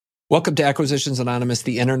Welcome to Acquisitions Anonymous,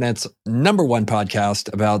 the internet's #1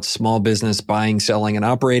 podcast about small business buying, selling, and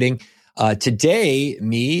operating. Today,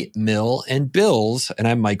 me, Mill, and Bills, and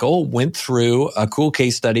I'm Michael, went through a cool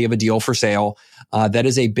case study of a deal for sale that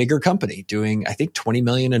is a bigger company doing, I think, 20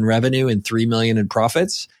 million in revenue and 3 million in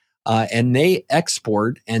profits. And they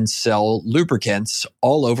export and sell lubricants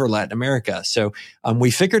all over Latin America. So we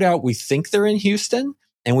figured out we think they're in Houston.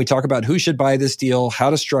 And we talk about who should buy this deal,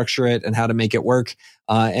 how to structure it, and how to make it work.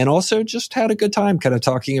 And also just had a good time kind of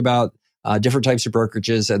talking about different types of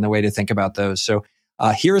brokerages and the way to think about those. So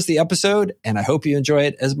here's the episode, and I hope you enjoy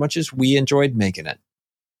it as much as we enjoyed making it.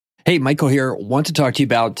 Hey, Michael here. Want to talk to you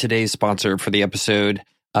about today's sponsor for the episode,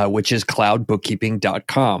 which is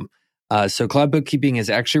cloudbookkeeping.com. So Cloud Bookkeeping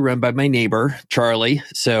is actually run by my neighbor, Charlie.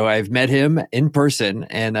 So I've met him in person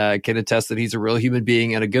and can attest that he's a real human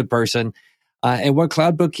being and a good person. And what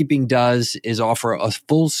Cloud Bookkeeping does is offer a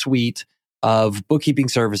full suite of bookkeeping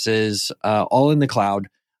services, all in the cloud,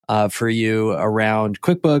 for you around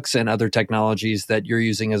QuickBooks and other technologies that you're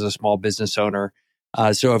using as a small business owner.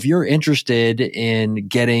 So if you're interested in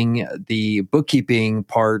getting the bookkeeping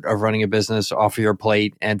part of running a business off of your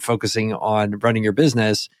plate and focusing on running your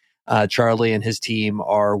business, Charlie and his team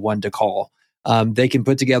are one to call. They can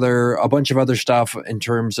put together a bunch of other stuff in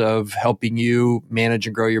terms of helping you manage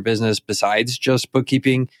and grow your business besides just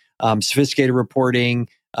bookkeeping, sophisticated reporting,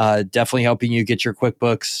 definitely helping you get your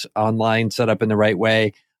QuickBooks online set up in the right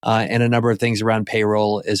way, and a number of things around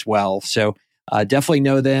payroll as well. So definitely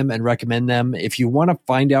know them and recommend them. If you want to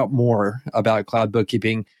find out more about Cloud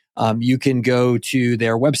Bookkeeping, you can go to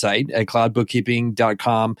their website at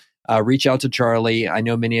cloudbookkeeping.com, reach out to Charlie. I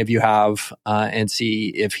know many of you have, and see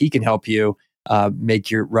if he can help you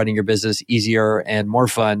make your running your business easier and more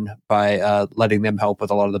fun by letting them help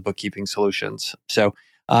with a lot of the bookkeeping solutions. So,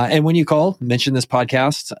 and when you call, mention this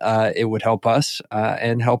podcast. It would help us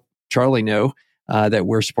and help Charlie know that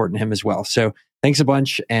we're supporting him as well. So thanks a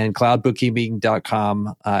bunch, and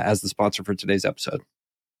cloudbookkeeping.com as the sponsor for today's episode.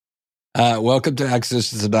 Welcome to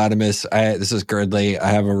Acquisitions Anonymous. This is Girdley.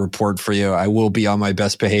 I have a report for you. I will be on my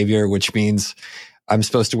best behavior, which means I'm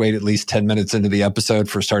supposed to wait at least 10 minutes into the episode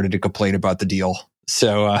for starting to complain about the deal.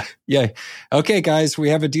 So, yeah. Okay, guys, we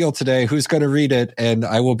have a deal today. Who's going to read it? And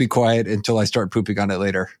I will be quiet until I start pooping on it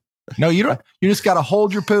later. No, you don't. You just got to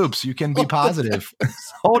hold your poops. You can be positive.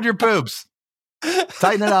 Hold your poops.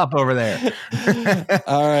 Tighten it up over there.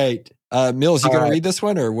 All right. Mills, you going to read this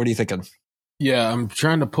one, or what are you thinking? Yeah, I'm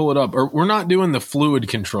trying to pull it up. Or we're not doing the fluid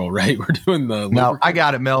control, right? We're doing the... No, I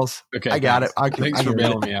got it, Mills. Okay, I got it. Thanks for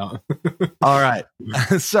bailing me out. All right.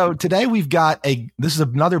 So today we've got this is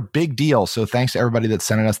another big deal. So thanks to everybody that's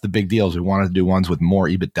sending us the big deals. We wanted to do ones with more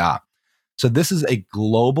EBITDA. So this is a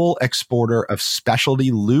global exporter of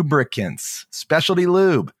specialty lubricants, specialty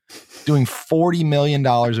lube, doing $40 million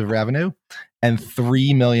of revenue and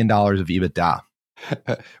 $3 million of EBITDA.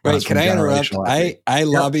 Wait, can I interrupt? I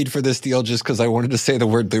lobbied for this deal just because I wanted to say the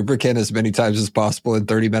word lubricant as many times as possible in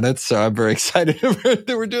 30 minutes. So I'm very excited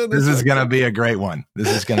that we're doing this. This is going to be a great one.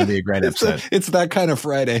 This is going to be a great episode. It's that kind of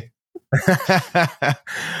Friday.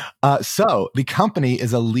 So the company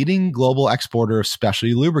is a leading global exporter of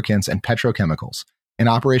specialty lubricants and petrochemicals. In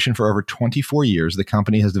operation for over 24 years, the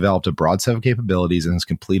company has developed a broad set of capabilities and has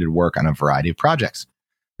completed work on a variety of projects.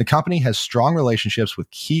 The company has strong relationships with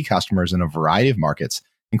key customers in a variety of markets,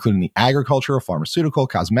 including the agricultural, pharmaceutical,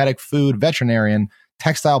 cosmetic, food, veterinarian,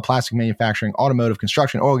 textile, plastic manufacturing, automotive,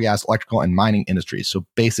 construction, oil, gas, electrical, and mining industries. So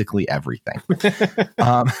basically everything. They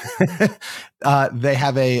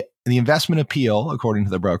have the investment appeal, according to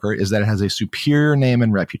the broker, is that it has a superior name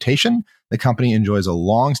and reputation. The company enjoys a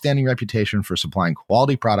long-standing reputation for supplying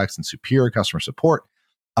quality products and superior customer support.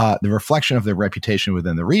 The reflection of their reputation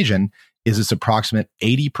within the region is its approximate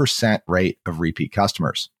 80% rate of repeat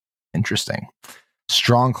customers. Interesting.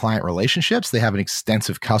 Strong client relationships. They have an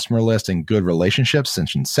extensive customer list and good relationships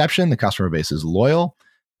since inception. The customer base is loyal,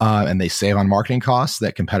 and they save on marketing costs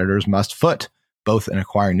that competitors must foot, both in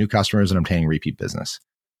acquiring new customers and obtaining repeat business.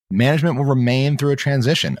 Management will remain through a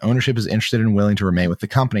transition. Ownership is interested and willing to remain with the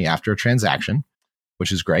company after a transaction,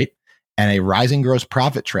 which is great. And a rising gross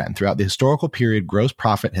profit trend. Throughout the historical period, gross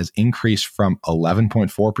profit has increased from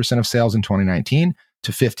 11.4% of sales in 2019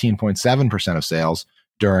 to 15.7% of sales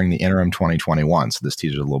during the interim 2021. So this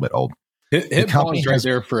teaser is a little bit old. Hit pause right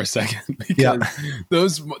there for a second,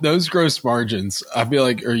 because those gross margins, I feel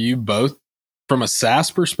like, are you both from a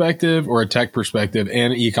SaaS perspective or a tech perspective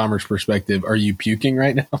and e-commerce perspective? Are you puking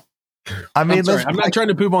right now? I mean, I'm not trying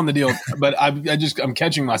to poop on the deal, but I'm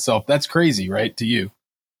catching myself. That's crazy, right? To you.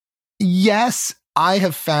 Yes, I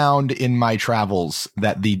have found in my travels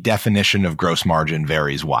that the definition of gross margin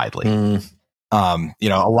varies widely. A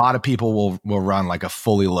lot of people will run like a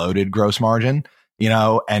fully loaded gross margin,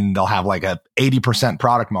 and they'll have like a 80%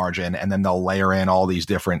 product margin, and then they'll layer in all these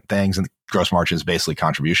different things, and the gross margin is basically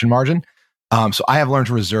contribution margin. So I have learned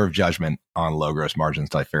to reserve judgment on low gross margins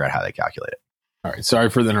until I figure out how they calculate it. All right. Sorry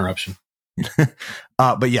for the interruption.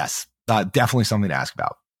 But yes, definitely something to ask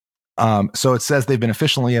about. So it says they've been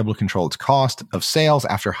efficiently able to control its cost of sales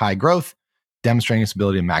after high growth, demonstrating its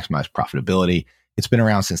ability to maximize profitability. It's been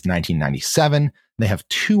around since 1997. They have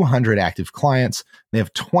 200 active clients. They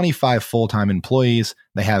have 25 full-time employees.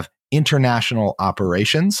 They have international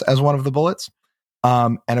operations as one of the bullets.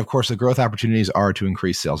 And of course, the growth opportunities are to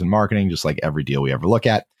increase sales and marketing, just like every deal we ever look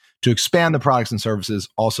at, to expand the products and services,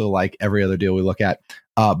 also like every other deal we look at.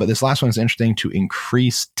 But this last one is interesting, to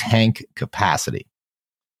increase tank capacity.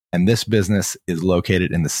 And this business is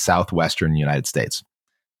located in the southwestern United States.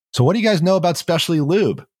 So what do you guys know about specialty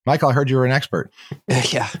lube? Michael, I heard you were an expert.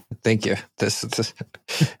 Yeah, thank you. This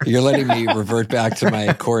you're letting me revert back to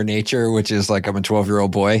my core nature, which is like I'm a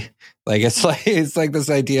 12-year-old boy. Like it's like this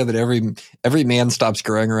idea that every man stops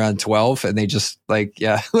growing around 12, and they just like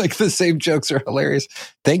the same jokes are hilarious.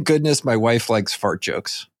 Thank goodness my wife likes fart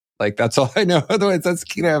jokes. Like that's all I know. Otherwise,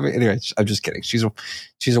 anyway. I'm just kidding. She's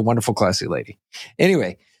a wonderful, classy lady.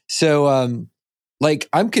 Anyway, so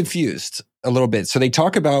I'm confused a little bit. So they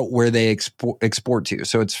talk about where they export to.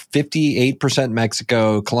 So it's 58%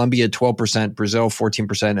 Mexico, Colombia 12%, Brazil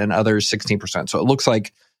 14%, and others 16%. So it looks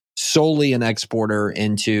like solely an exporter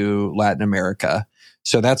into Latin America.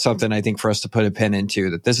 So that's something I think for us to put a pin into,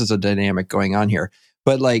 that this is a dynamic going on here.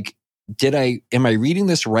 But like, am I reading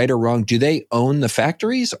this right or wrong? Do they own the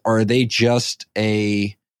factories, or are they just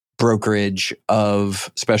a brokerage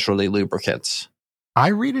of specialty lubricants? I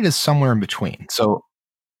read it as somewhere in between. So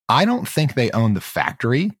I don't think they own the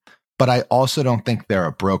factory, but I also don't think they're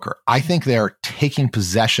a broker. I think they're taking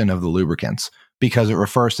possession of the lubricants because it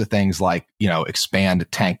refers to things like, expand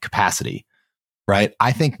tank capacity, right?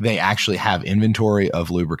 I think they actually have inventory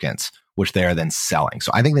of lubricants, which they are then selling.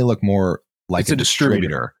 So I think they look more like a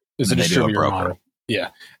distributor. It's a distributor model. Yeah.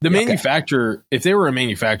 The manufacturer, if they were a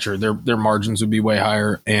manufacturer, their margins would be way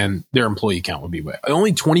higher and their employee count would be way higher.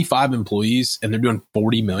 Only 25 employees and they're doing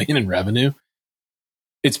 40 million in revenue.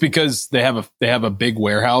 It's because they have a big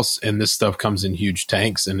warehouse and this stuff comes in huge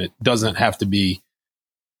tanks, and it doesn't have to be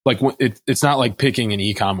like it's not like picking an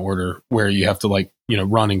e-com order where you have to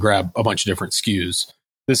run and grab a bunch of different SKUs.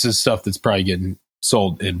 This is stuff that's probably getting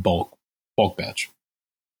sold in bulk batch.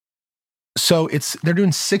 So they're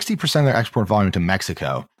doing 60% of their export volume to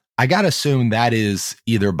Mexico. I got to assume that is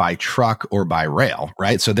either by truck or by rail,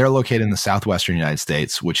 right? So they're located in the southwestern United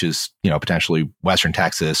States, which is, potentially Western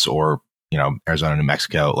Texas or, Arizona, New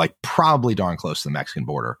Mexico, like probably darn close to the Mexican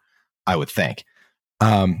border, I would think.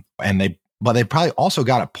 But they probably also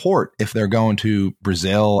got a port if they're going to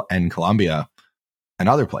Brazil and Colombia and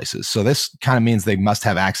other places. So this kind of means they must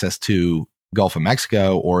have access to Gulf of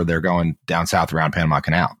Mexico, or they're going down south around Panama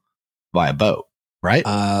Canal via boat, right?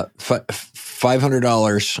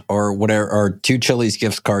 $500 or whatever, or 2 Chili's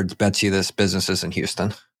gift cards bets you this business is in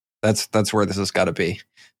Houston. That's where this has got to be.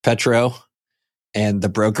 Petro, and the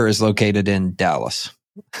broker is located in Dallas.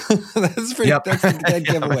 That's the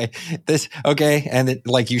giveaway. And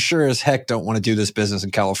you sure as heck don't want to do this business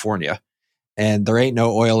in California, and there ain't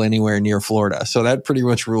no oil anywhere near Florida, so that pretty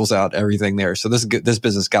much rules out everything there. So this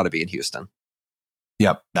business got to be in Houston.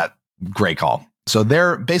 Yep, that great call. So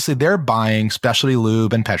they're buying specialty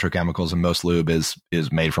lube and petrochemicals, and most lube is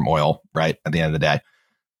made from oil, right? At the end of the day,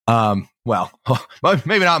 well,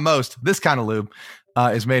 maybe not most. This kind of lube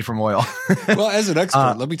is made from oil. Well, as an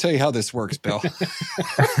expert, let me tell you how this works, Bill.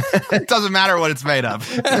 It doesn't matter what it's made of.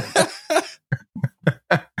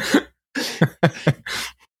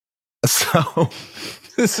 So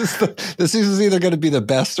this is either going to be the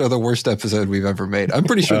best or the worst episode we've ever made. I'm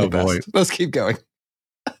pretty sure the best. Boy. Let's keep going.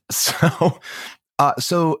 So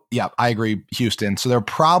yeah, I agree, Houston. So they're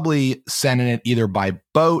probably sending it either by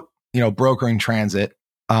boat, brokering transit,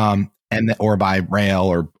 or by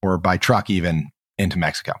rail or by truck even into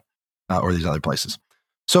Mexico or these other places.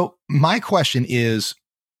 So my question is,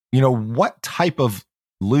 what type of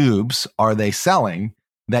lubes are they selling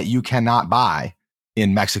that you cannot buy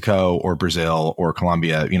in Mexico or Brazil or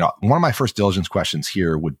Colombia? One of my first diligence questions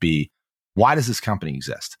here would be, why does this company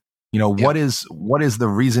exist? What is the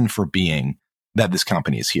reason for being that this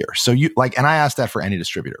company is here? So and I asked that for any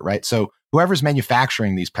distributor, right? So whoever's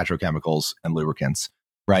manufacturing these petrochemicals and lubricants,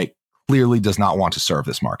 right, clearly does not want to serve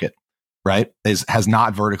this market, right? Has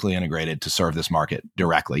not vertically integrated to serve this market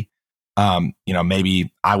directly.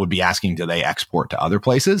 Maybe I would be asking, do they export to other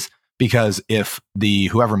places? Because if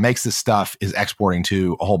whoever makes this stuff is exporting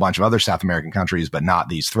to a whole bunch of other South American countries, but not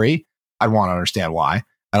these three, I'd want to understand why.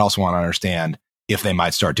 I'd also want to understand if they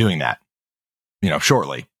might start doing that,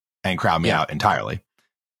 shortly and crowd me out entirely.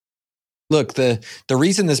 Look, the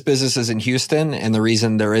reason this business is in Houston and the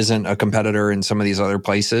reason there isn't a competitor in some of these other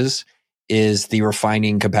places is the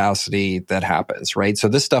refining capacity that happens, right? So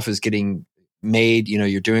this stuff is getting made,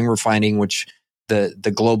 you're doing refining, which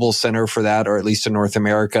the global center for that, or at least in North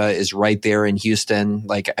America, is right there in Houston.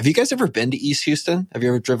 Like, have you guys ever been to East Houston? Have you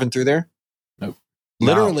ever driven through there? Nope.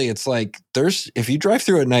 Literally, it's like if you drive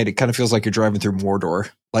through at night, it kind of feels like you're driving through Mordor.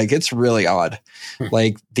 Like, it's really odd.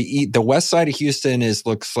 Like the west side of Houston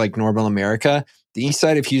looks like normal America. The east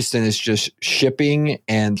side of Houston is just shipping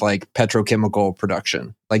and like petrochemical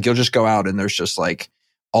production. Like, you'll just go out and there's just like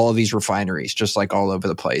all of these refineries just like all over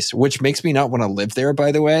the place, which makes me not want to live there,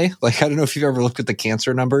 by the way. Like, I don't know if you've ever looked at the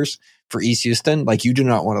cancer numbers for East Houston. Like, you do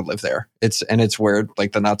not want to live there. It's where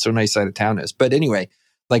like the not so nice side of town is. But anyway,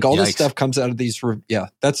 like all this stuff comes out of these. Yeah,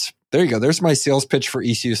 there you go. There's my sales pitch for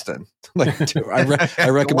East Houston. Like, I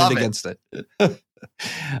recommend against it.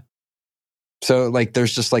 So like,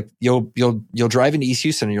 there's just like, you'll drive into East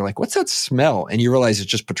Houston and you're like, what's that smell? And you realize it's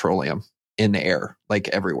just petroleum in the air, like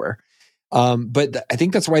everywhere. But I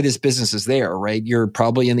think that's why this business is there, right? You're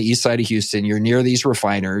probably in the east side of Houston. You're near these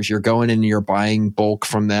refiners. You're going in and you're buying bulk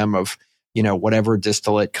from them of, whatever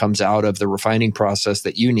distillate comes out of the refining process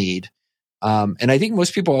that you need. And I think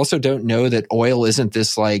most people also don't know that oil isn't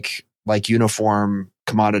this like uniform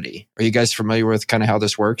commodity. Are you guys familiar with kind of how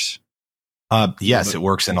this works? Yes, it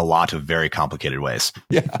works in a lot of very complicated ways.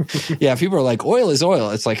 Yeah. People are like, oil is oil.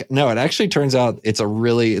 It's like, no, it actually turns out it's a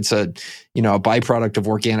byproduct of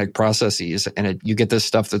organic processes. And you get this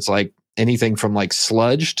stuff that's like anything from like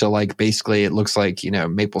sludge to like, basically it looks like,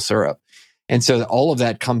 maple syrup. And so all of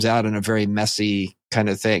that comes out in a very messy kind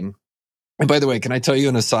of thing. And by the way, can I tell you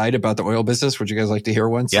an aside about the oil business? Would you guys like to hear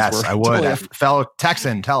one? Yes, I would. Fellow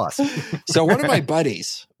Texan, tell us. So one of my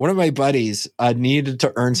buddies needed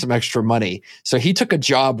to earn some extra money. So he took a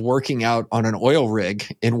job working out on an oil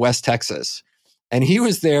rig in West Texas. And he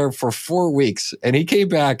was there for 4 weeks. And he came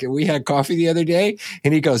back and we had coffee the other day.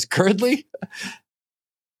 And he goes, Curdley,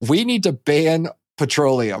 we need to ban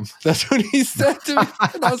petroleum. That's what he said to me.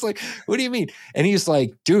 And I was like, what do you mean? And he's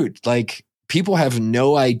like, dude, like, people have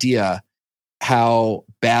no idea how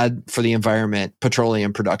bad for the environment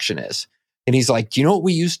petroleum production is. And he's like, do you know what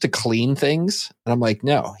we use to clean things? And I'm like,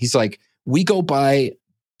 no. He's like, we go buy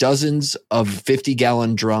dozens of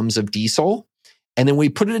 50-gallon drums of diesel, and then we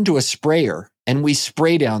put it into a sprayer and we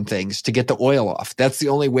spray down things to get the oil off. That's the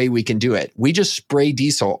only way we can do it. We just spray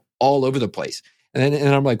diesel all over the place. And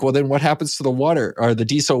I'm like, well, then what happens to the water or the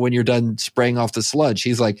diesel when you're done spraying off the sludge?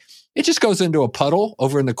 He's like, it just goes into a puddle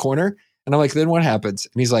over in the corner. And I'm like, then what happens?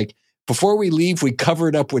 And he's like, before we leave, we cover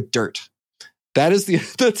it up with dirt.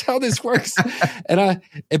 That's how this works.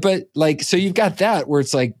 But like, so you've got that where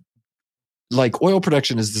it's like oil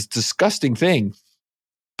production is this disgusting thing.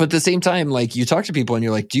 But at the same time, like, you talk to people and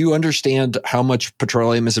you're like, do you understand how much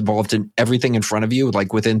petroleum is involved in everything in front of you,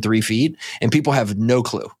 like within 3 feet? And people have no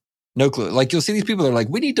clue. No clue. Like, you'll see these people that are like,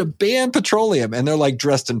 we need to ban petroleum. And they're like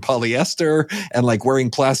dressed in polyester and like wearing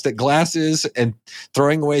plastic glasses and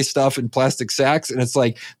throwing away stuff in plastic sacks. And it's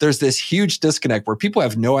like, there's this huge disconnect where people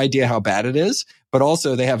have no idea how bad it is, but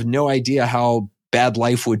also they have no idea how bad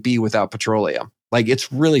life would be without petroleum. Like, it's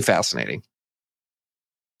really fascinating.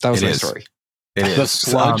 That was my story. It is. The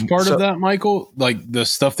sludge part of that, Michael, like the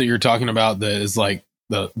stuff that you're talking about that is like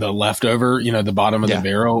the leftover, the bottom of the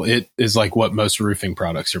barrel, it is like what most roofing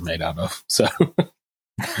products are made out of. So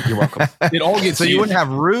you're welcome. It all gets so you wouldn't have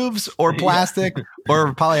roofs or plastic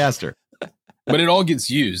or polyester. But it all gets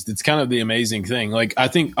used. It's kind of the amazing thing. Like, I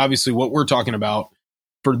think obviously what we're talking about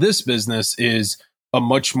for this business is a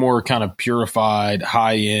much more kind of purified,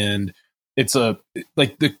 high end. It's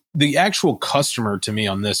like the actual customer to me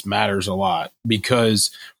on this matters a lot,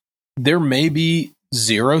 because there may be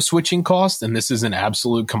zero switching cost, and this is an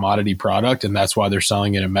absolute commodity product, and that's why they're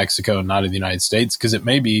selling it in Mexico and not in the United States, because it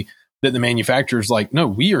may be that the manufacturer's like, no,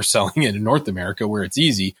 we are selling it in North America where it's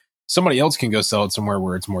easy. Somebody else can go sell it somewhere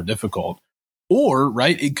where it's more difficult. Or,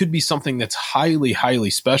 right, it could be something that's highly, highly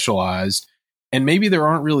specialized, and maybe there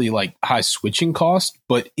aren't really like high switching costs,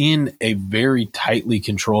 but in a very tightly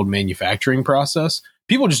controlled manufacturing process,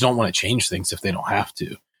 people just don't want to change things if they don't have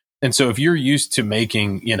to. And so if you're used to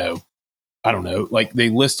making, I don't know, like they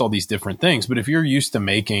list all these different things, but if you're used to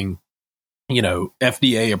making,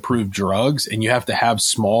 FDA approved drugs and you have to have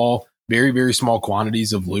small, very, very small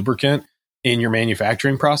quantities of lubricant in your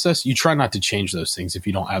manufacturing process, you try not to change those things if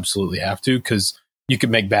you don't absolutely have to, because you could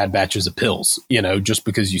make bad batches of pills, just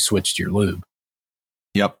because you switched your lube.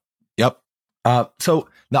 Yep. So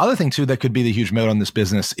the other thing too that could be the huge moat on this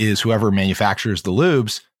business is whoever manufactures the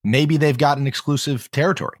lubes, maybe they've got an exclusive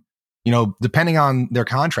territory. Depending on their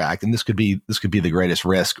contract, and this could be the greatest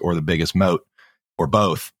risk or the biggest moat or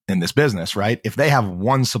both in this business, right? If they have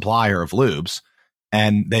one supplier of lubes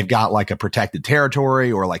and they've got like a protected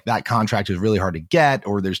territory, or like that contract is really hard to get,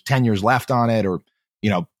 or there's 10 years left on it, or,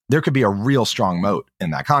 there could be a real strong moat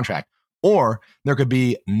in that contract, or there could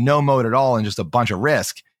be no moat at all and just a bunch of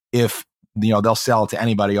risk if, they'll sell it to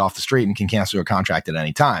anybody off the street and can cancel a contract at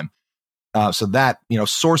any time. So that,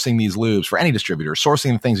 sourcing these lubes for any distributor,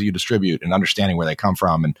 sourcing the things that you distribute and understanding where they come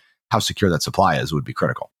from and how secure that supply is would be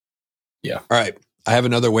critical. Yeah. All right. I have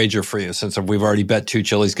another wager for you. Since we've already bet 2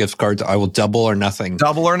 Chili's gift cards, I will double or nothing.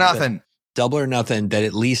 Double or nothing that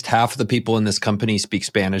at least half of the people in this company speak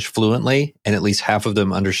Spanish fluently, and at least half of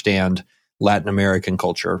them understand Latin American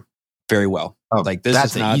culture very well. Oh, like this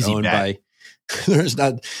is not owned by... There's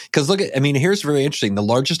not, because here's very interesting. The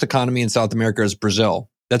largest economy in South America is Brazil.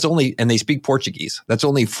 And they speak Portuguese. That's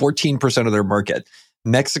only 14% of their market.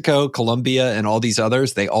 Mexico, Colombia, and all these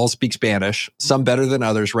others, they all speak Spanish. Some better than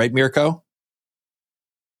others, right, Mirko?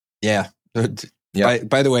 Yeah.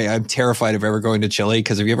 By the way, I'm terrified of ever going to Chile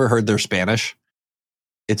because have you ever heard their Spanish?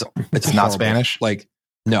 It's not Spanish. Like,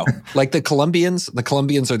 no, like the Colombians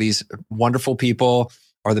are these wonderful people.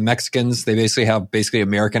 Or the Mexicans, they have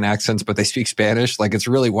American accents, but they speak Spanish. Like it's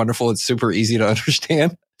really wonderful. It's super easy to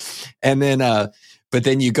understand. And then, but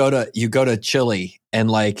then you go to Chile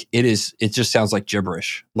and like it just sounds like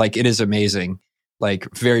gibberish. Like it is amazing,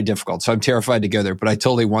 like very difficult. So I'm terrified to go there, but I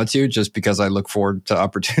totally want to just because I look forward to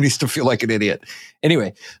opportunities to feel like an idiot.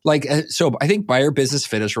 Anyway, so I think buyer business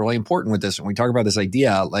fit is really important with this. When we talk about this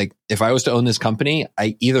idea, like if I was to own this company,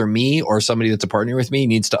 either me or somebody that's a partner with me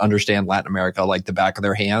needs to understand Latin America like the back of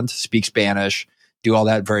their hand, speak Spanish, do all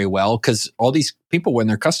that very well. Because all these people, when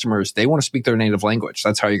they're customers, they want to speak their native language.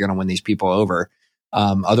 That's how you're going to win these people over.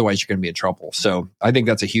 Otherwise, you're going to be in trouble. So I think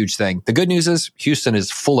that's a huge thing. The good news is Houston is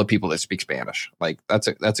full of people that speak Spanish. Like that's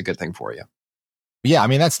a good thing for you. Yeah,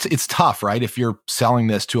 it's tough, right? If you're selling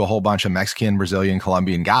this to a whole bunch of Mexican, Brazilian,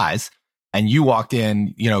 Colombian guys, and you walked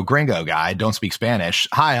in, gringo guy, don't speak Spanish.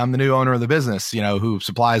 Hi, I'm the new owner of the business, who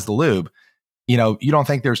supplies the lube. You don't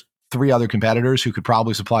think there's 3 other competitors who could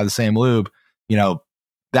probably supply the same lube.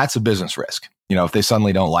 That's a business risk. If they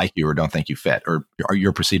suddenly don't like you or don't think you fit, or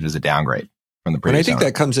you're perceived as a downgrade from the previous. And I think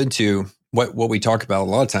that comes into what we talk about a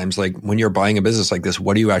lot of times, like when you're buying a business like this,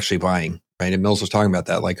 what are you actually buying? Right. And Mills was talking about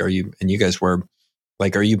that. Like, are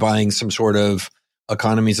you buying some sort of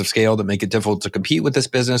economies of scale that make it difficult to compete with this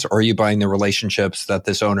business? Or are you buying the relationships that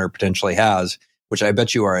this owner potentially has, which I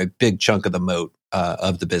bet you are a big chunk of the moat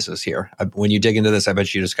of the business here. When you dig into this, I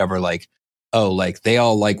bet you discover they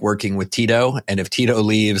all like working with Tito. And if Tito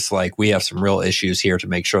leaves, like we have some real issues here to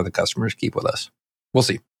make sure the customers keep with us. We'll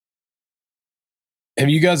see. Have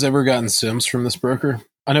you guys ever gotten Sims from this broker?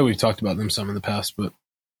 I know we've talked about them some in the past, but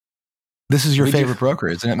this is your favorite broker,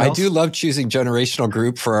 isn't it, Mills? I do love choosing Generational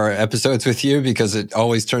Group for our episodes with you because it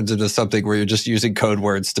always turns into something where you're just using code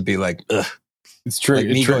words to be like, ugh. It's true. Like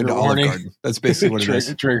me going to Olive Garden. That's basically what it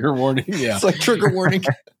is. Trigger warning. Yeah. It's like trigger warning.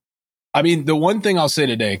 The one thing I'll say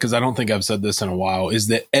today, because I don't think I've said this in a while, is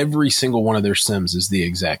that every single one of their Sims is the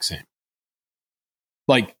exact same.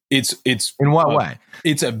 Like it's in what way?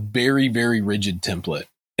 It's a very, very rigid template,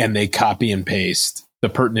 and they copy and paste the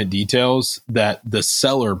pertinent details that the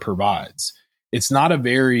seller provides. It's not a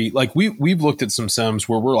very we've looked at some Sims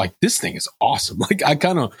where we're like, this thing is awesome. Like I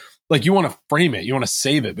kind of like you want to frame it, you want to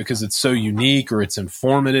save it because it's so unique or it's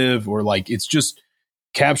informative or like it's just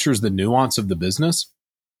captures the nuance of the business.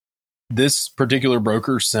 This particular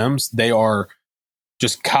broker Sims, they are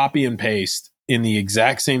just copy and paste in the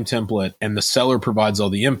exact same template, and the seller provides all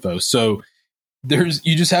the info. So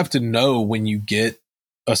you just have to know when you get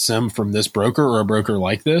a Sim from this broker or a broker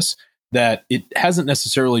like this, that it hasn't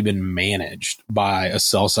necessarily been managed by a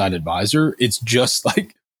sell-side advisor. It's just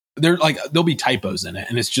like, there'll be typos in it,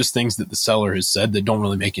 and it's just things that the seller has said that don't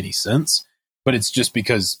really make any sense. But it's just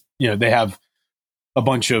because, they have a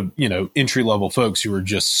bunch of, entry-level folks who are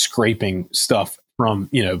just scraping stuff from,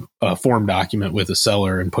 a form document with a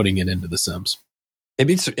seller and putting it into the Sims.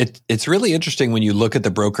 It's really interesting when you look at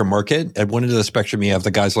the broker market. At one end of the spectrum, you have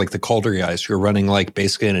the guys like the Calder guys who are running like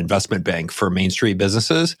basically an investment bank for Main Street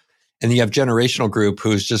businesses. And then you have Generational Group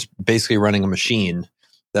who's just basically running a machine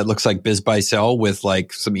that looks like Biz Buy Sell with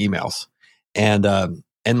like some emails. And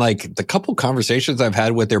like the couple conversations I've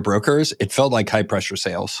had with their brokers, it felt like high pressure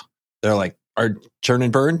sales. They're like, turn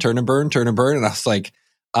and burn. And I was like,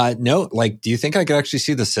 No, like, do you think I could actually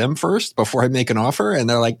see the sim first before I make an offer? And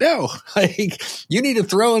they're like, no, like, you need to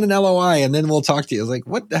throw in an LOI and then we'll talk to you. I was like,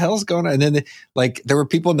 what the hell's going on? And then there were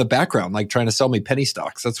people in the background, like trying to sell me penny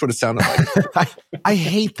stocks. That's what it sounded like. I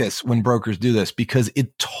hate this when brokers do this because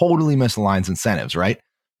it totally misaligns incentives, right?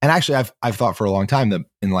 And actually, I've thought for a long time that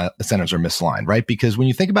incentives are misaligned, right? Because when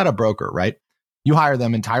you think about a broker, right, you hire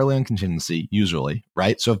them entirely on contingency, usually,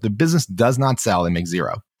 right? So if the business does not sell, they make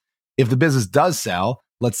zero. If the business does sell,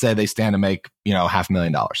 let's say they stand to make,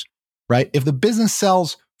 $500,000, right? If the business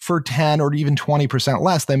sells for 10 or even 20%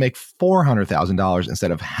 less, they make $400,000 instead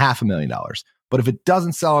of $500,000. But if it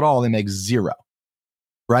doesn't sell at all, they make zero,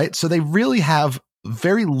 right? So they really have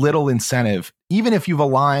very little incentive, even if you've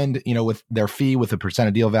aligned, with their fee with a percent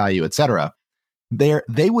of deal value, et cetera.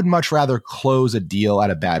 They would much rather close a deal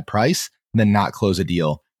at a bad price than not close a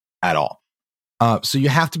deal at all. So you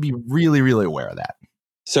have to be really, really aware of that.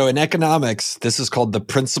 So in economics, this is called the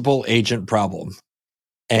principal agent problem.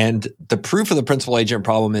 And the proof of the principal agent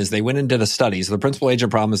problem is they went and did a study. So the principal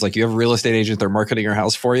agent problem is like you have a real estate agent, they're marketing your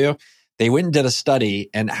house for you. They went and did a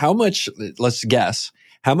study. And how much, let's guess,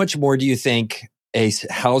 how much more do you think a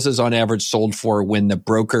house is on average sold for when the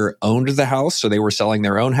broker owned the house? So they were selling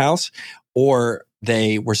their own house, or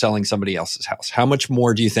they were selling somebody else's house. How much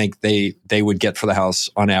more do you think they would get for the house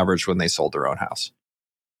on average when they sold their own house?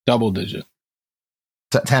 Double digit.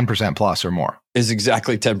 10% plus or more is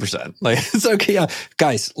exactly 10%. Like, it's okay. Yeah.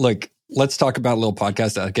 Guys, look, let's talk about a little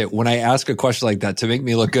podcast etiquette. When I ask a question like that to make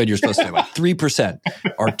me look good, you're supposed to say like 3%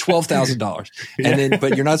 or $12,000. And then,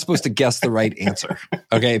 but you're not supposed to guess the right answer.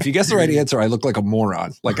 Okay. If you guess the right answer, I look like a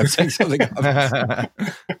moron. Like I'm saying something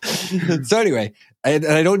obvious. So anyway, I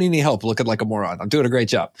don't need any help looking like a moron. I'm doing a great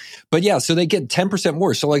job. But yeah, so they get 10%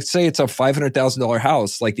 more. So like say it's a $500,000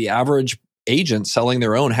 house, like the average agent selling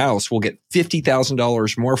their own house will get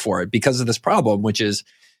 $50,000 more for it because of this problem, which is,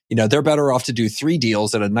 they're better off to do 3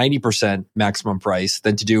 deals at a 90% maximum price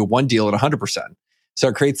than to do 1 deal at 100%. So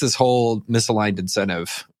it creates this whole misaligned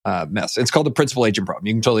incentive mess. It's called the principal agent problem.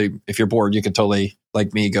 You can totally, if you're bored, you can totally,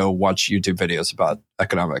 like me, go watch YouTube videos about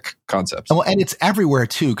economic concepts. Well, and it's everywhere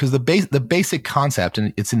too, because the basic concept,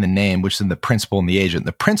 and it's in the name, which is in the principal and the agent.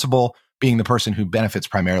 The principal being the person who benefits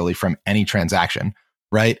primarily from any transaction,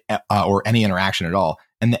 right? Or any interaction at all.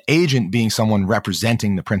 And the agent being someone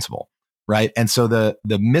representing the principal, right? And so the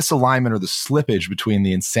misalignment or the slippage between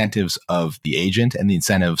the incentives of the agent and the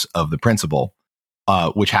incentives of the principal,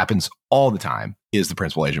 which happens all the time, is the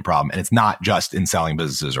principal agent problem. And it's not just in selling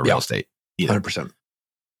businesses or real estate either. 100%.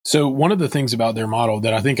 So one of the things about their model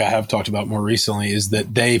that I think I have talked about more recently is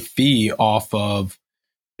that they fee off of,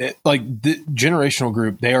 like the generational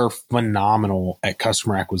group, they are phenomenal at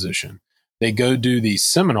customer acquisition. They go do these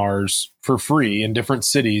seminars for free in different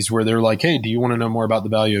cities where they're like, hey, do you want to know more about the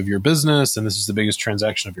value of your business? And this is the biggest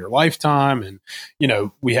transaction of your lifetime. And,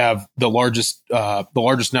 we have the largest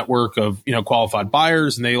network of, qualified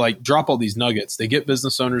buyers. And they like drop all these nuggets. They get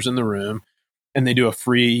business owners in the room and they do a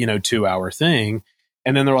free, 2-hour thing.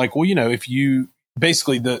 And then they're like, well, if you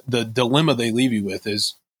basically the dilemma they leave you with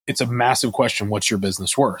is it's a massive question. What's your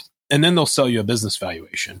business worth? And then they'll sell you a business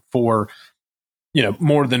valuation for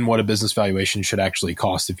more than what a business valuation should actually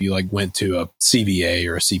cost if you like went to a CVA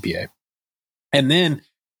or a CPA. And then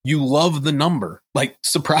you love the number, like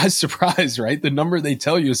surprise, surprise, right? The number they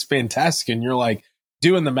tell you is fantastic. And you're like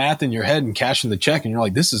doing the math in your head and cashing the check. And you're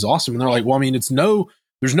like, this is awesome. And they're like, well, I mean, there's no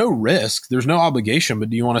risk. There's no obligation, but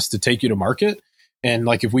do you want us to take you to market? And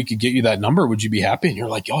like, if we could get you that number, would you be happy? And you're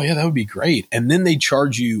like, oh yeah, that would be great. And then they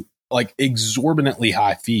charge you like exorbitantly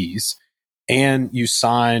high fees and you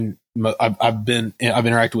sign. I've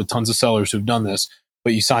interacted with tons of sellers who've done this,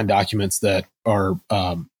 but you sign documents that are,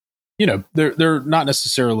 they're not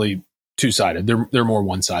necessarily two-sided. They're more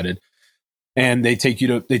one-sided, and they take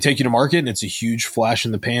you to market, and it's a huge flash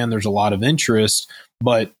in the pan. There's a lot of interest,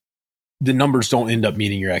 but the numbers don't end up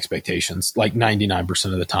meeting your expectations like 99%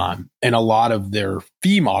 of the time. And a lot of their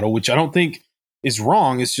fee model, which I don't think is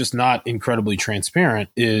wrong, it's just not incredibly transparent,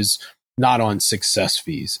 is not on success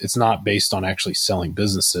fees. It's not based on actually selling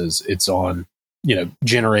businesses. It's on,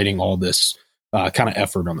 generating all this kind of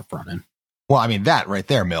effort on the front end. Well, I mean, that right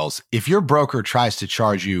there, Mills, if your broker tries to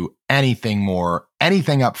charge you anything more,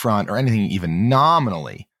 anything up front or anything even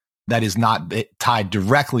nominally that is not tied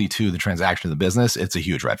directly to the transaction of the business, it's a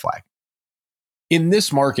huge red flag. In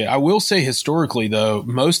this market, I will say historically, though,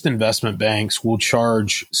 most investment banks will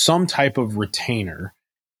charge some type of retainer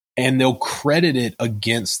and they'll credit it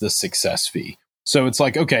against the success fee. So it's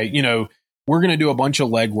like, okay, we're going to do a bunch of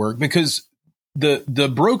legwork because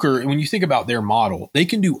the broker, when you think about their model, they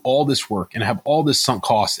can do all this work and have all this sunk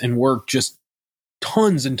costs and work just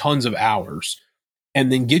tons and tons of hours.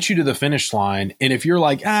 and then get you to the finish line. And if you're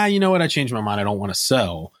like, you know what, I changed my mind, I don't want to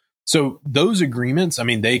sell. So those agreements, I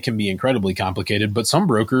mean, they can be incredibly complicated, but some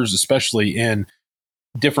brokers, especially in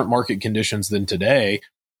different market conditions than today,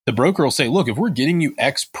 the broker will say, look, if we're getting you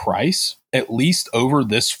X price, at least over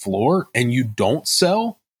this floor, and you don't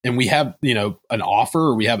sell, and we have, an offer,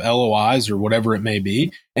 or we have LOIs or whatever it may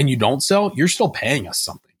be, and you don't sell, you're still paying us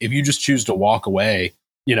something. If you just choose to walk away,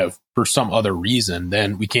 for some other reason,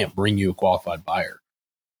 then we can't bring you a qualified buyer.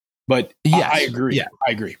 But yes, I agree. Yeah,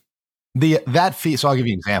 I agree. That fee. So I'll give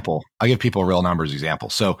you an example. I'll give people a real numbers example.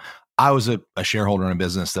 So I was a shareholder in a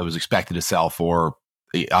business that was expected to sell for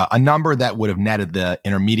a number that would have netted the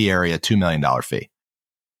intermediary a $2 million fee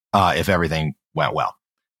if everything went well.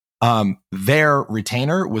 Their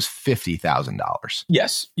retainer was $50,000.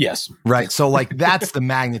 Yes. Right. So that's the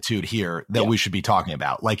magnitude here that we should be talking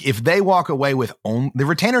about. Like if they walk away with the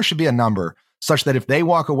retainer should be a number such that if they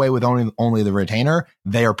walk away with only the retainer,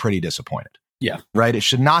 they are pretty disappointed. Yeah. Right. It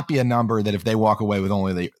should not be a number that if they walk away with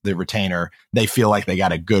only the retainer, they feel like they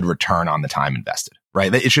got a good return on the time invested.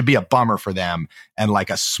 Right. It should be a bummer for them and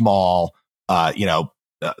like a small,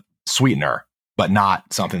 sweetener, but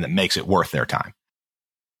not something that makes it worth their time.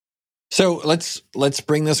 So let's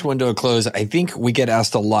bring this one to a close. I think we get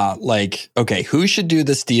asked a lot, like, okay, who should do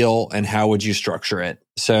this deal and how would you structure it?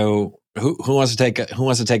 So who wants to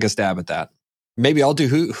take a stab at that? Maybe I'll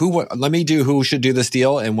do let me do who should do this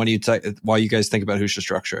deal, and while you guys think about who should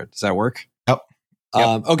structure it. Does that work? Yep.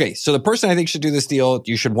 Okay, so the person I think should do this deal,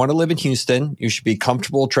 you should want to live in Houston. You should be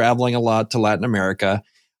comfortable traveling a lot to Latin America.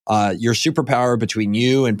 Your superpower between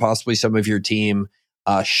you and possibly some of your team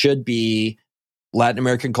should be Latin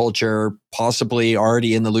American culture, possibly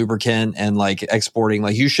already in the lubricant and like exporting.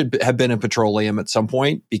 Like you should have been in petroleum at some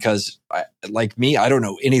point, because I don't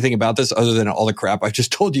know anything about this other than all the crap I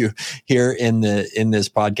just told you here in this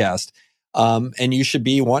podcast. And you should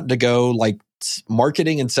be wanting to go like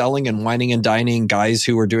marketing and selling and wining and dining guys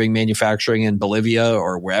who are doing manufacturing in Bolivia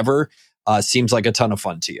or wherever. Seems like a ton of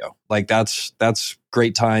fun to you. Like that's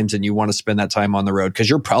great times, and you want to spend that time on the road because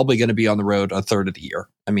you're probably going to be on the road a third of the year.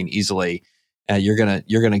 I mean, easily. You're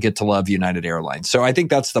gonna get to love United Airlines. So I think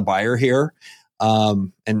that's the buyer here,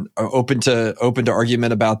 and open to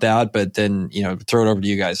argument about that. But then throw it over to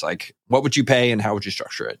you guys. Like, what would you pay and how would you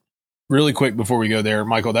structure it? Really quick before we go there,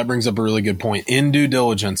 Michael, that brings up a really good point. In due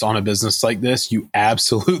diligence on a business like this, you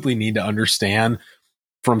absolutely need to understand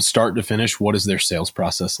from start to finish what is their sales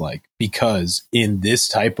process like, because in this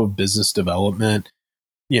type of business development,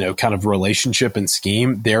 kind of relationship and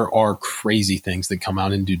scheme, there are crazy things that come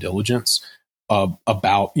out in due diligence.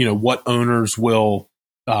 About what owners will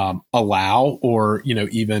allow or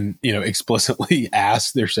even explicitly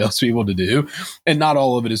ask their salespeople to do, and not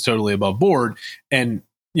all of it is totally above board. And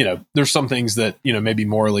there's some things that may be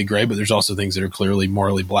morally gray, but there's also things that are clearly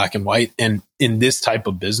morally black and white. And in this type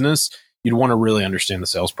of business, you'd want to really understand the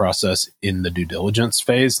sales process in the due diligence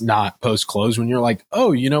phase, not post close when you're like,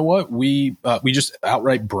 oh, you know what, we just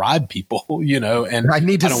outright bribe people, and I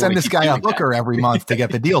need to send this guy a hooker every month to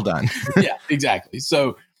get the deal done. Yeah, exactly.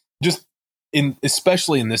 So just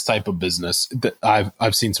especially in this type of business, that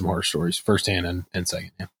I've seen some horror stories firsthand and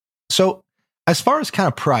second. Yeah. So as far as kind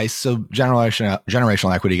of price, so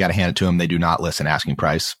generational equity, you got to hand it to them. They do not list an asking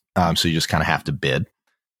price. So you just kind of have to bid.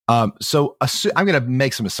 So I'm going to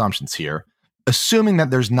make some assumptions here, assuming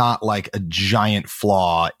that there's not like a giant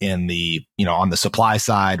flaw in the, on the supply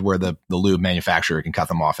side where the lube manufacturer can cut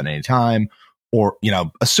them off at any time, or,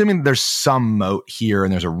 assuming that there's some moat here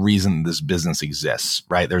and there's a reason this business exists,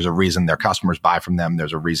 right? There's a reason their customers buy from them.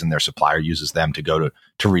 There's a reason their supplier uses them to go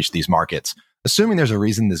to reach these markets. Assuming there's a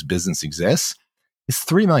reason this business exists, it's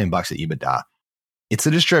 $3 million at EBITDA. It's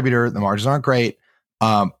a distributor. The margins aren't great.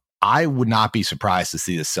 I would not be surprised to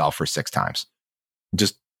see this sell for 6 times,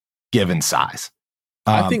 just given size.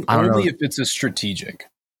 I think only if it's a strategic.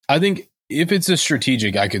 I think if it's a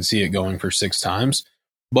strategic, I could see it going for 6 times.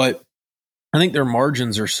 But I think their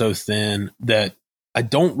margins are so thin that I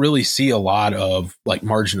don't really see a lot of like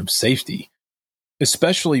margin of safety,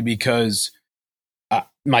 especially because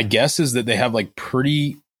my guess is that they have like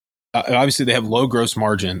pretty, obviously they have low gross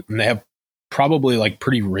margin, and they have probably like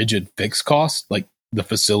pretty rigid fixed costs, like the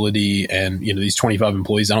facility and, these 25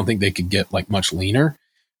 employees. I don't think they could get like much leaner.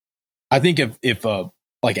 I think if a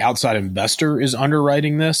like outside investor is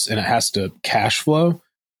underwriting this and it has to cash flow,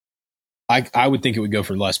 I would think it would go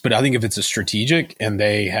for less. But I think if it's a strategic and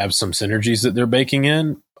they have some synergies that they're baking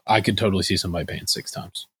in, I could totally see somebody paying 6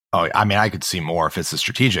 times. Oh, I mean, I could see more if it's a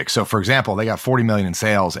strategic. So for example, they got 40 million in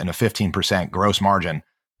sales and a 15% gross margin.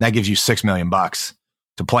 That gives you $6 million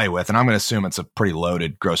to play with. And I'm going to assume it's a pretty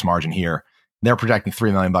loaded gross margin here. They're projecting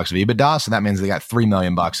 $3 million of EBITDA. So that means they got $3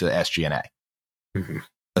 million of SG&A,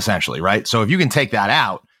 essentially, right? So if you can take that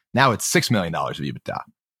out, now it's $6 million of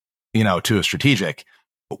EBITDA, to a strategic,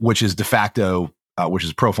 which is de facto, which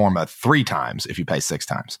is pro forma 3 times if you pay 6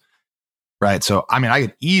 times. Right. So, I mean, I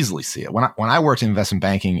could easily see it. When I worked in investment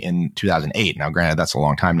banking in 2008, now granted, that's a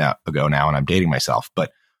long time ago now, and I'm dating myself,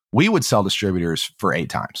 but we would sell distributors for 8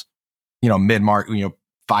 times. Mid-market,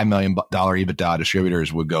 $5 million EBITDA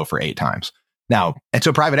distributors would go for 8 times. Now, and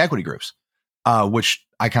so private equity groups, which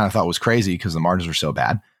I kind of thought was crazy because the margins were so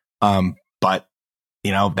bad. But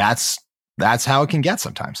that's how it can get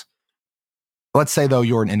sometimes. Let's say, though,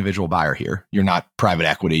 you're an individual buyer here. You're not private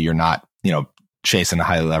equity. You're not, chasing a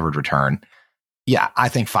highly leveraged return. Yeah, I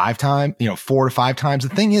think 4 to 5 times.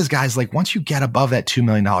 The thing is, guys, like once you get above that $2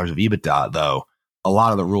 million of EBITDA, though, a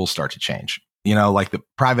lot of the rules start to change. Like the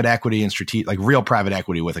private equity and strategic, like real private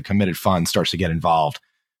equity with a committed fund starts to get involved.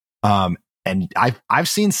 And I've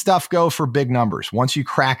seen stuff go for big numbers. Once you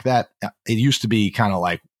crack that, it used to be kind of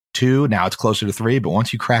like 2, now it's closer to 3. But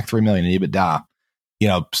once you crack 3 million in EBITDA,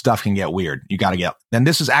 stuff can get weird. You got to get, and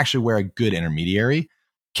this is actually where a good intermediary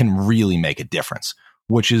can really make a difference,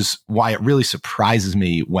 which is why it really surprises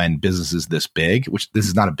me when businesses this big, which this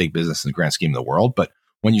is not a big business in the grand scheme of the world, but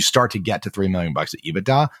when you start to get to $3 million of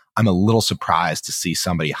EBITDA, I'm a little surprised to see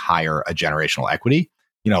somebody hire a generational equity,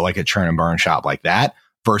 like a churn and burn shop like that,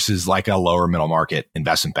 versus like a lower middle market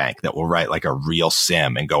investment bank that will write like a real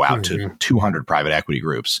SIM and go out to 200 private equity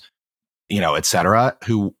groups, et cetera,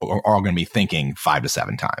 who are all going to be thinking 5 to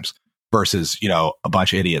 7 times versus, a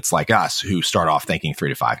bunch of idiots like us who start off thinking 3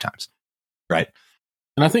 to 5 times. Right.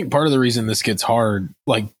 And I think part of the reason this gets hard,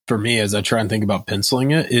 like for me, as I try and think about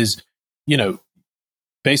penciling it is,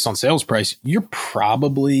 based on sales price, you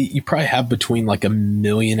probably have between like $1.5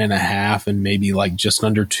 million and maybe like just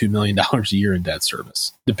under $2 million a year in debt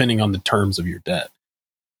service, depending on the terms of your debt.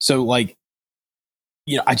 So like,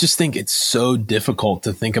 I just think it's so difficult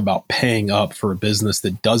to think about paying up for a business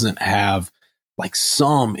that doesn't have like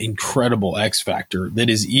some incredible X factor that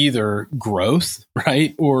is either growth,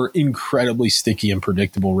 right, or incredibly sticky and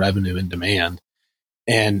predictable revenue and demand.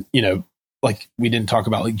 And, like we didn't talk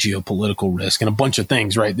about like geopolitical risk and a bunch of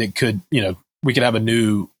things, right, that could, we could have a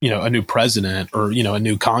new president or, a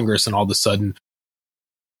new Congress, and all of a sudden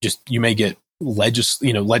just you may get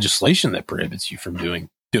legislation that prohibits you from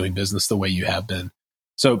doing business the way you have been.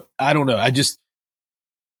 So I don't know.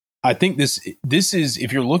 I think this is,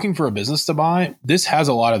 if you're looking for a business to buy, this has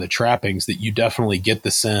a lot of the trappings that you definitely get the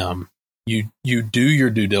SIM. You do your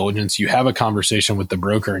due diligence, you have a conversation with the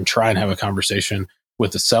broker and try and have a conversation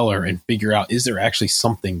with the seller and figure out, is there actually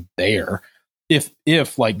something there? If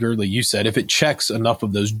like Girdley, you said, if it checks enough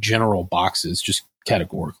of those general boxes, just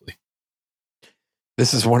categorically.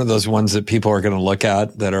 This is one of those ones that people are going to look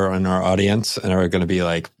at that are in our audience and are going to be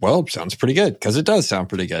like, well, sounds pretty good, because it does sound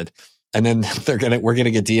pretty good. And then we're going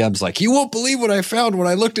to get DMs like, you won't believe what I found when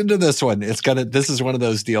I looked into this one. This is one of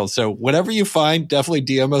those deals. So whatever you find, definitely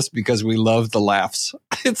DM us, because we love the laughs.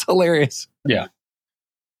 It's hilarious. Yeah.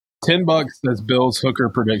 $10 says Bill's hooker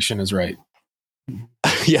prediction is right.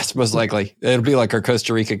 Yes, most likely. It'll be like our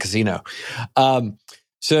Costa Rica casino.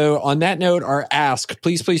 So on that note, our ask,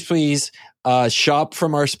 please, shop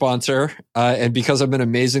from our sponsor. And because I'm an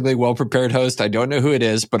amazingly well-prepared host, I don't know who it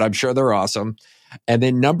is, but I'm sure they're awesome. And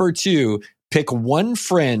then number 2, pick one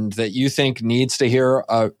friend that you think needs to hear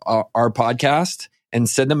our podcast and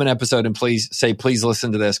send them an episode, and please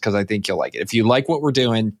listen to this, because I think you'll like it. If you like what we're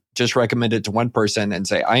doing, just recommend it to one person and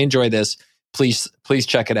say, I enjoy this. Please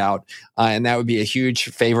check it out. And that would be a huge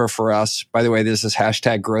favor for us. By the way, this is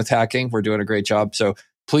 #growth hacking. We're doing a great job. So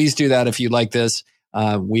please do that if you like this.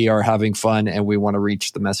 We are having fun and we want to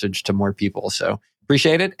reach the message to more people. So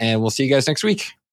appreciate it. And we'll see you guys next week.